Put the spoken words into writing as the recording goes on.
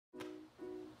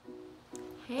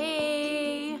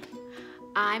Hey,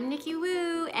 I'm Nicki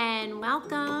Woo and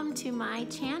welcome to my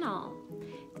channel.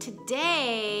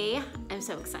 Today, I'm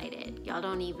so excited. Y'all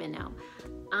don't even know.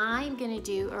 I'm gonna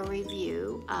do a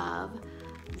review of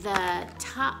the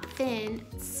Top Fin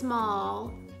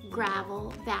Small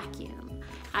Gravel Vacuum.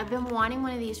 I've been wanting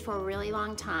one of these for a really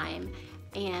long time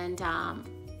and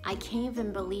I can't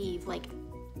even believe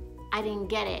I didn't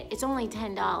get it. It's only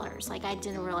 $10. I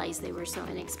didn't realize they were so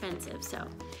inexpensive. So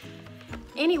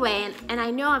anyway, and I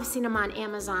know I've seen them on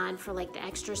Amazon for the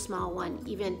extra small one,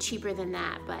 even cheaper than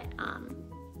that, but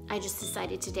I just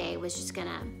decided today was just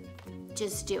gonna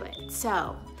do it.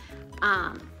 So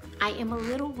I am a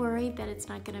little worried that it's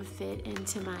not gonna fit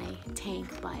into my tank,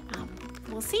 but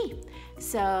we'll see.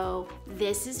 So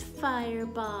this is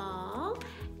Fireball,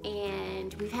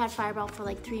 and we've had Fireball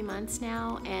for 3 months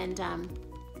now, and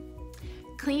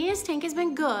cleaning his tank has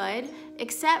been good,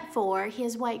 except for he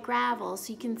has white gravel,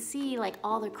 so you can see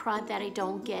all the crud that I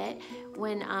don't get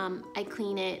when I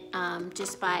clean it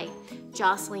just by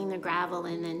jostling the gravel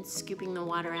and then scooping the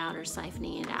water out or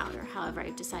siphoning it out, or however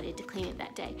I've decided to clean it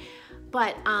that day.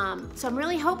 But so I'm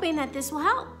really hoping that this will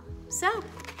help. So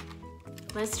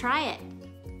let's try it.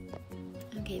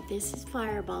 Okay, this is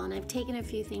Fireball, and I've taken a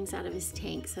few things out of his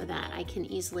tank so that I can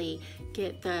easily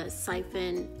get the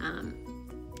siphon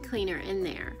cleaner in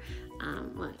there.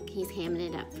 Look, he's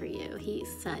hamming it up for you. He's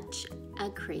such a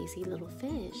crazy little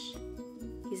fish.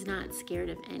 He's not scared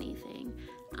of anything,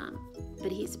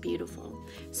 but he's beautiful.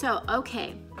 So,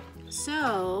 okay,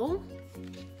 so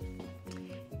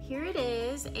here it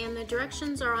is, and the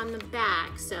directions are on the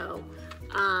back. So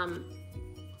I'm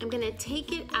gonna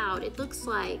take it out. It looks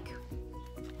like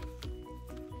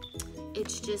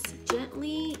it's just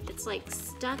gently, it's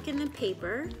stuck in the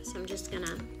paper. So I'm just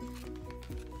gonna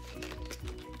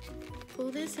pull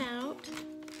this out.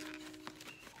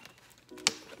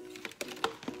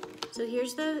 So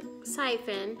here's the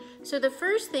siphon. So the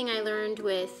first thing I learned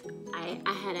with, I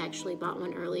had actually bought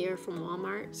one earlier from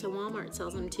Walmart. So Walmart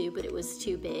sells them too, but it was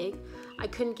too big. I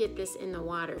couldn't get this in the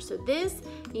water. So this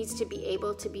needs to be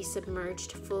able to be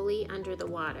submerged fully under the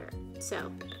water. So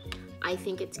I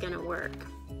think it's gonna work.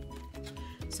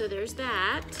 So there's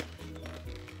that.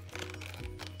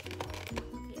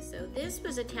 So this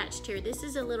was attached here. This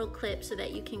is a little clip so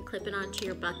that you can clip it onto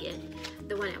your bucket.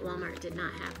 The one at Walmart did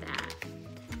not have that.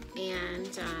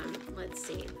 And let's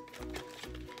see.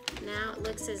 Now it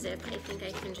looks as if I think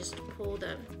I can just pull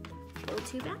the whole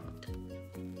tube out.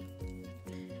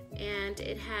 And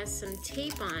it has some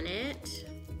tape on it,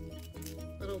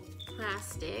 little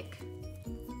plastic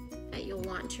that you'll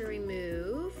want to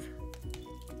remove.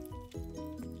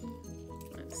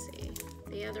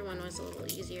 The other one was a little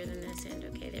easier than this end.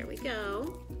 Okay, there we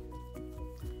go.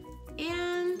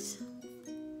 And,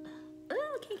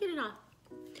 oh, I can't get it off.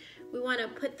 We want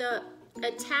to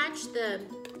attach the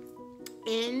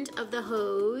end of the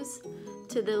hose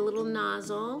to the little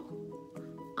nozzle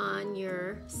on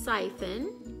your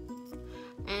siphon.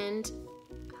 And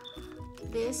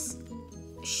this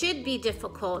should be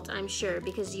difficult, I'm sure,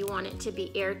 because you want it to be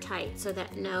airtight so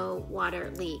that no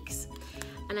water leaks.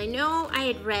 And I know I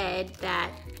had read that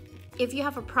if you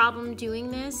have a problem doing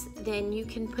this, then you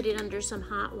can put it under some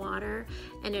hot water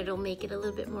and it'll make it a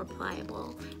little bit more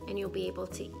pliable and you'll be able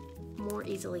to more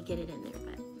easily get it in there.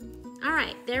 But all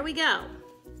right, there we go.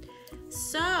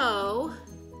 So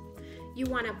you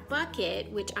want a bucket,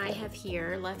 which I have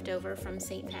here left over from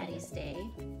St. Patty's Day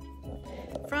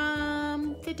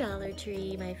from the Dollar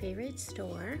Tree, my favorite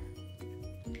store.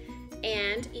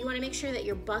 And you want to make sure that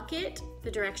your bucket,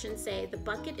 the directions say the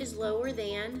bucket is lower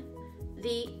than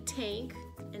the tank,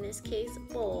 in this case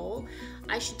bowl.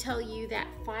 I should tell you that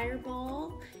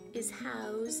Fireball is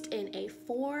housed in a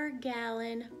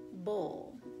 4-gallon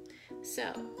bowl.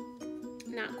 So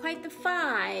not quite the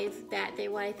 5 that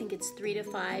I think it's 3 to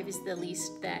 5 is the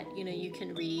least that you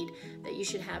can read that you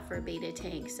should have for a beta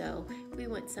tank. So we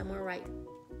went somewhere right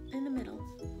in the middle.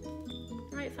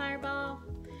 All right, Fireball.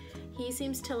 He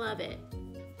seems to love it.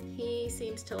 He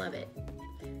seems to love it.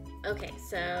 Okay,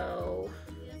 so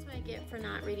that's what I get for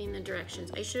not reading the directions.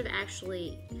 I should have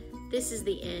actually, this is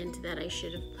the end that I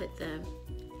should have put the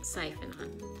siphon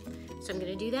on. So I'm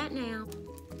gonna do that now.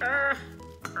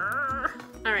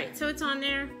 All right, so it's on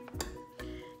there.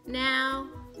 Now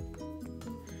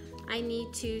I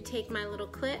need to take my little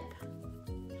clip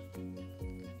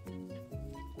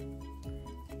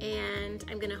and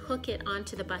I'm gonna hook it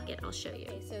onto the bucket. I'll show you.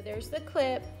 Okay, so there's the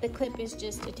clip. The clip is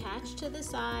just attached to the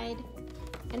side,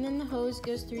 and then the hose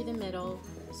goes through the middle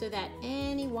so that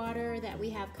any water that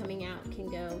we have coming out can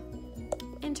go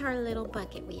into our little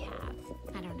bucket we have.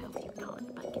 I don't know if you call it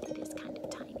a bucket, it is kind of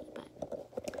tiny, but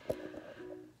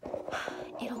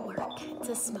It's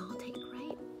a small tank,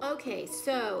 right? Okay,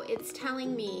 so it's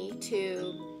telling me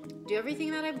to do everything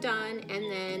that I've done,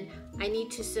 and then I need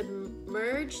to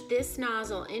submerge this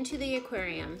nozzle into the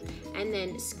aquarium and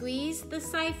then squeeze the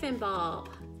siphon ball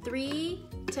 3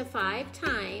 to 5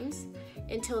 times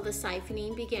until the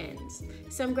siphoning begins.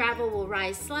 Some gravel will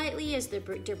rise slightly as the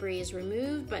debris is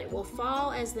removed, but it will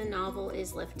fall as the nozzle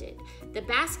is lifted. The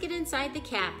basket inside the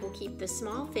cap will keep the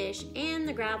small fish and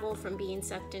the gravel from being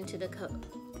sucked into the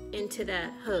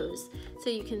hose. So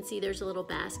you can see there's a little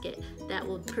basket that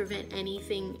will prevent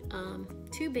anything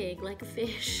too big, like a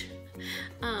fish,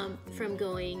 from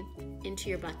going into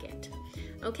your bucket.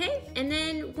 Okay, and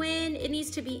then when it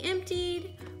needs to be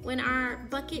emptied, when our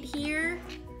bucket here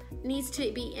needs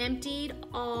to be emptied,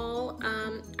 all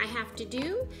I have to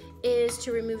do is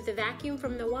to remove the vacuum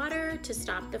from the water to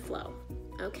stop the flow,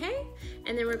 okay?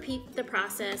 And then repeat the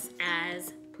process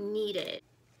as needed.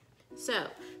 So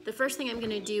the first thing I'm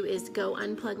gonna do is go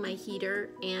unplug my heater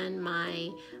and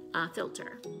my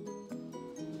filter.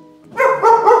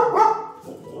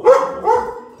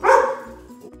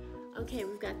 Okay,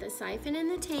 we've got the siphon in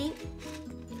the tank.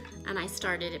 And I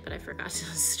started it, but I forgot to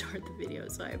start the video,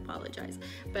 so I apologize.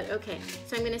 But okay,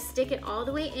 so I'm gonna stick it all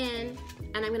the way in,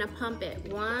 and I'm gonna pump it.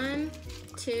 1,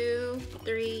 2,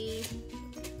 3,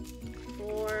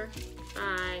 4,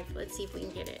 5. Let's see if we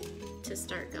can get it to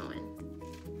start going.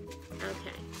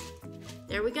 Okay,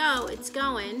 there we go, it's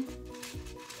going.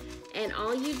 And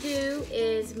all you do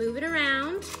is move it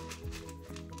around,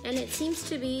 and it seems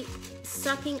to be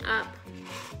sucking up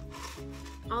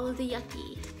all of the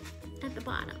yucky at the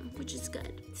bottom, which is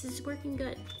good. This is working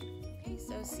good. Okay,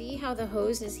 so see how the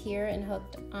hose is here and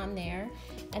hooked on there,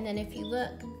 and then if you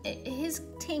look, his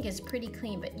tank is pretty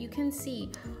clean, but you can see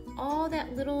all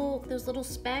that those little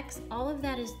specks, all of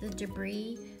that is the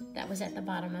debris that was at the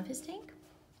bottom of his tank.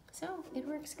 So it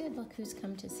works good. Look who's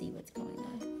come to see what's going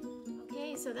on.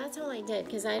 Okay, so that's all I did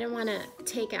because I didn't want to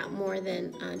take out more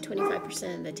than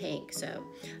 25% of the tank. So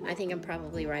I think I'm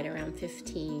probably right around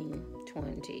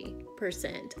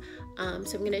 15–20%.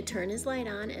 So I'm gonna turn his light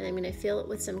on and I'm gonna fill it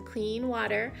with some clean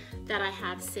water that I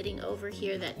have sitting over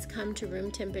here that's come to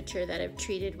room temperature, that I've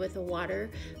treated with a water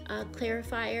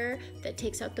clarifier that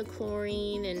takes out the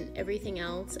chlorine and everything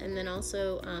else. And then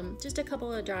also just a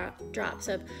couple of drops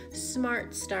of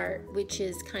Smart Start, which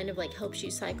is kind of like helps you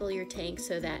cycle your tank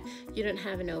so that you don't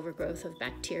have an overgrowth of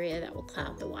bacteria that will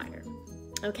cloud the water.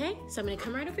 Okay, so I'm gonna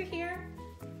come right over here.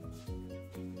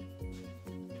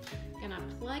 Gonna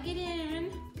plug it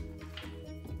in.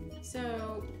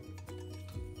 So,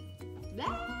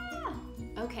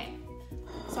 okay.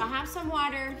 So I have some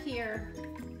water here.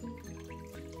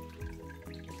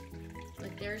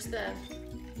 Look, there's the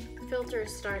filter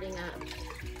starting up.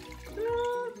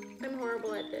 Oh, I'm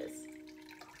horrible at this.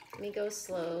 Let me go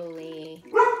slowly.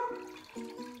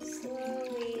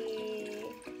 Slowly.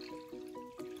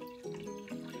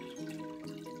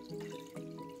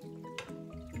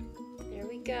 There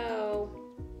we go.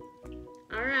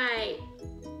 All right.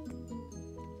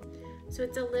 So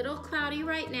it's a little cloudy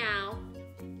right now.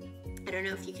 I don't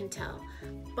know if you can tell,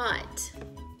 but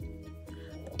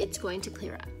it's going to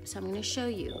clear up. So I'm going to show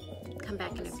you. Come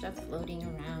back and stuff floating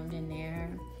around in there.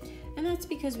 And that's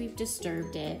because we've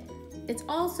disturbed it. It's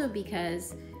also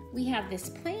because we have this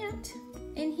plant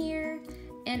in here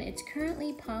and it's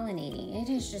currently pollinating. It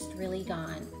has just really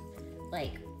gone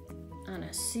like on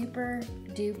a super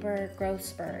duper growth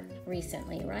spurt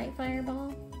recently, right,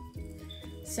 Fireball?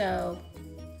 So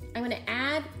I'm gonna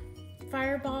add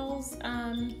Fireball's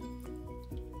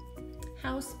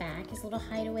house back, his little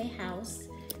hideaway house,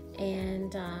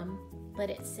 and let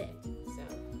it sit. So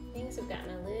things have gotten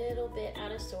a little bit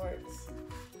out of sorts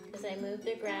because I moved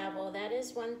the gravel. That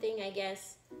is one thing, I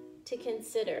guess, to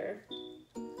consider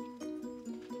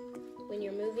when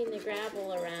you're moving the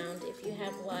gravel around. If you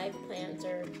have live plants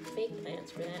or fake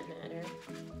plants for that matter,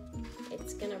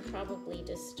 it's gonna probably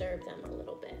disturb them a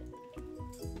little bit.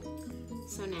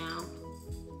 So now,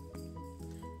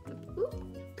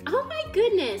 oh my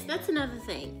goodness, that's another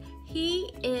thing.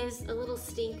 He is a little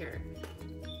stinker.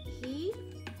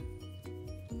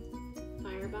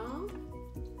 Fireball.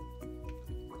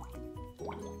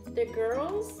 The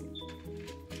girls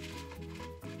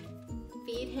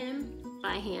feed him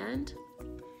by hand.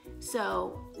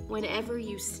 So whenever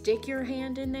you stick your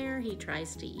hand in there, he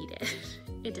tries to eat it.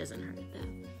 It doesn't hurt though.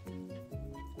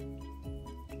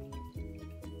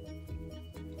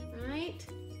 Right?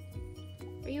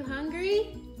 Are you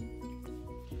hungry?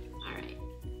 All right.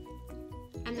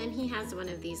 And then he has one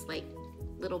of these like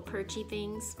little perchy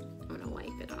things. I'm gonna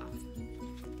wipe it off.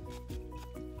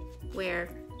 Where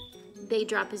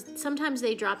sometimes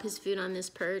they drop his food on this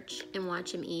perch and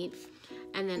watch him eat,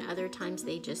 and then other times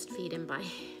they just feed him by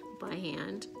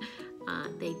hand.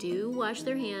 They do wash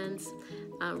their hands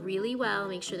really well,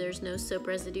 make sure there's no soap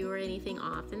residue or anything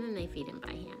off, and then they feed him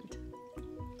by hand.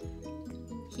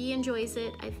 He enjoys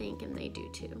it, I think, and they do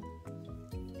too.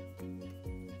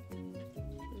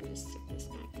 I'm gonna stick this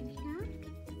back in here.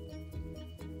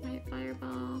 Right,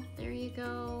 Fireball, there you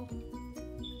go.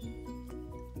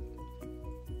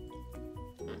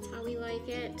 That's how we like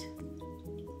it.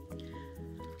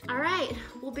 All right,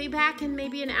 we'll be back in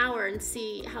maybe an hour and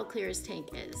see how clear his tank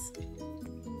is.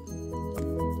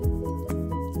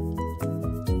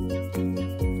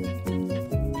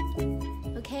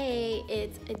 Okay,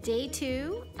 it's day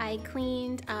 2. I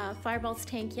cleaned Fireball's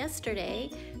tank yesterday,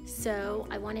 so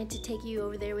I wanted to take you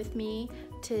over there with me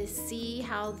to see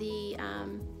how the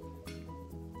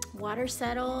water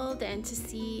settled, and to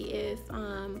see if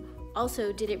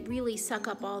also, did it really suck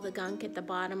up all the gunk at the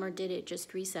bottom, or did it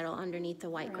just resettle underneath the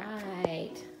white ground?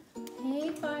 Right. Hey,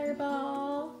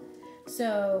 Fireball.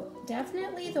 So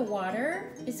definitely the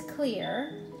water is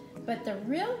clear, but the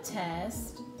real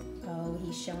test, oh,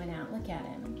 he's showing out, look at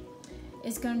him,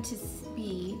 is going to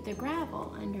be the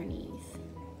gravel underneath.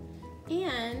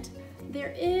 And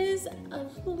there is a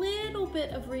little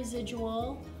bit of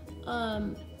residual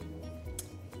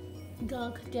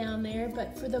gunk down there,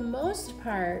 but for the most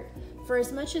part, for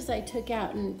as much as I took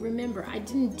out, and remember, I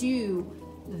didn't do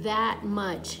that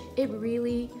much, it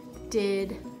really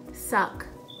did suck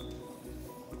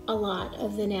a lot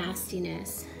of the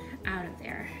nastiness out of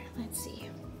there. Let's see.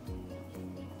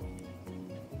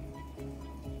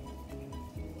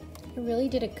 It really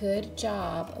did a good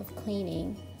job of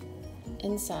cleaning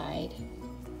inside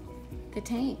the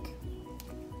tank.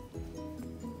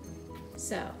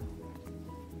 So,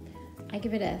 I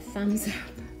give it a thumbs up.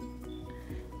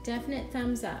 Definite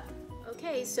thumbs up.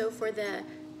 Okay, so for the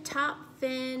top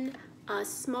fin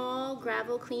small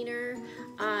gravel cleaner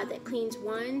that cleans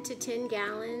 1 to 10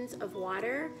 gallons of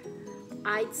water,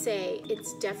 I'd say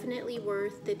it's definitely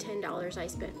worth the $10 I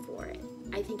spent for it.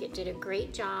 I think it did a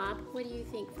great job. What do you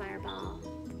think, Fireball?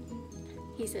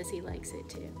 He says he likes it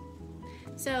too.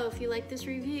 So if you like this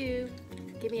review,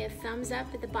 give me a thumbs up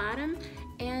at the bottom,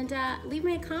 and leave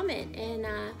me a comment, and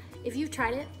if you've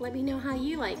tried it, let me know how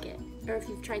you like it, or if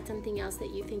you've tried something else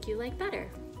that you think you like better.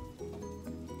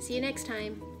 See you next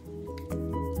time.